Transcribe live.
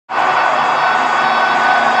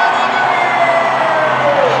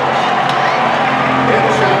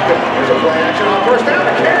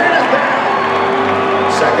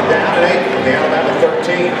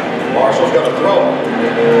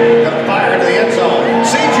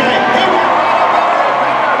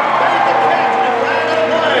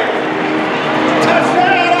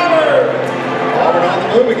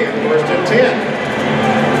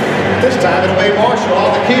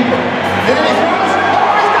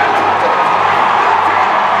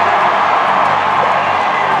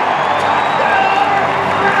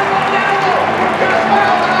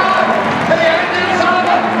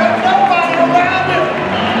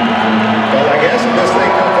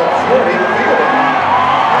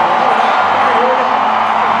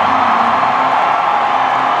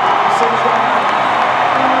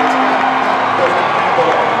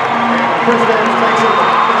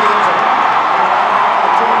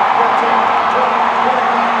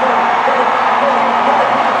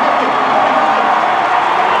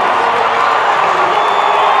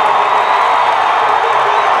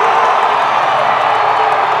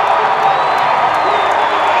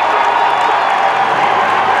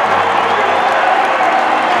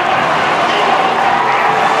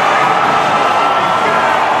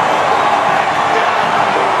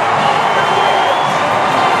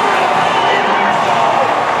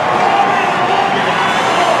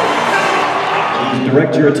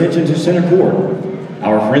direct your attention to center court.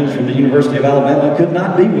 Our friends from the University of Alabama could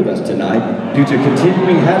not be with us tonight due to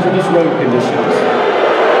continuing hazardous road conditions.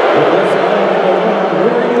 But let's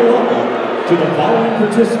welcome to the following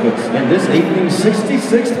participants in this evening's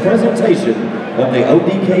 66th presentation of the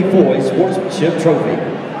ODK Foy Sportsmanship Trophy.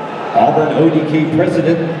 Auburn ODK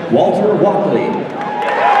President Walter Walkley.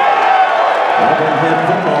 Auburn head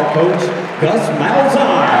football coach Gus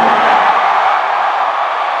Malzahn.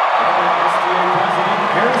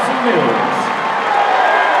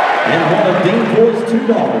 And one of Dean Foy's two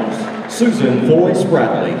daughters, Susan Foy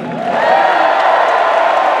Spradley.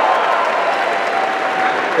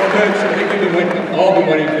 Well, Coach, I think we've all been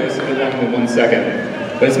waiting for this for longer than 1 second.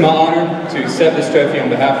 But it's my honor to accept this trophy on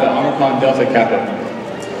behalf of the Omicron Delta Kappa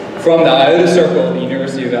from the Iota Circle of the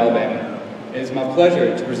University of Alabama. It is my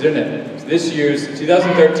pleasure to present it to this year's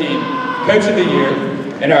 2013 Coach of the Year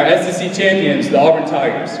and our SEC champions, the Auburn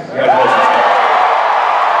Tigers. Congratulations.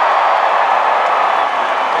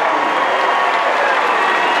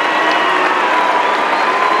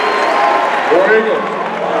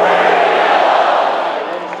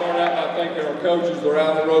 Coaches are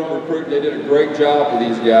out on the road recruiting. They did a great job with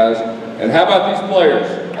these guys. And how about these players?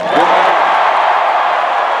 Real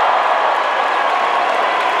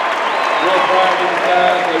proud of these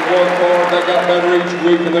guys. They worked hard. They got better each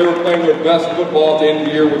week, and they were playing their best football at the end of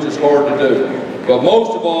the year, which is hard to do. But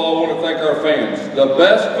most of all, I want to thank our fans, the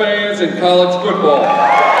best fans in college football.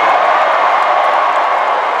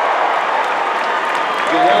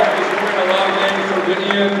 They helped us win a lot of games from the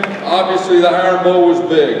end. Obviously, the Iron Bowl was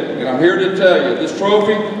big, and I'm here to tell you, this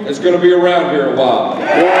trophy is going to be around here a while.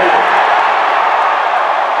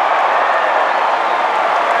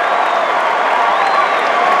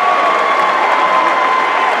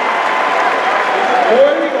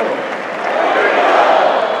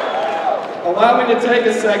 Allow me to take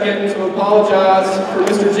a second to apologize for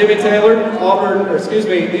Mr. Jimmy Taylor,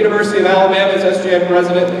 the University of Alabama's SJM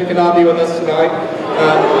president, who cannot be with us tonight.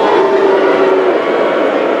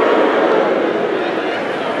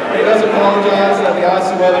 He does apologize that the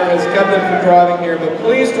icy weather has kept him from driving here, but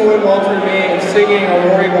please join Walter and me in singing a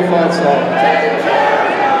Rory Will Find song.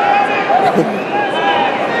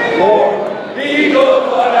 Lord, be good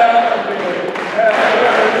for that.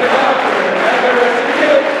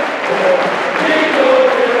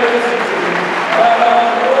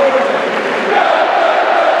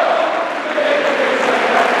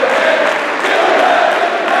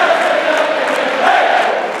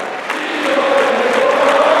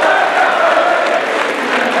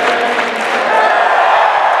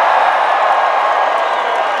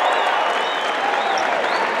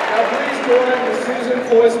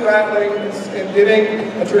 Foy Spradley in giving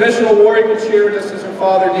a traditional War Eagle cheer just as her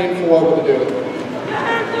father, Dean Foy, would do it.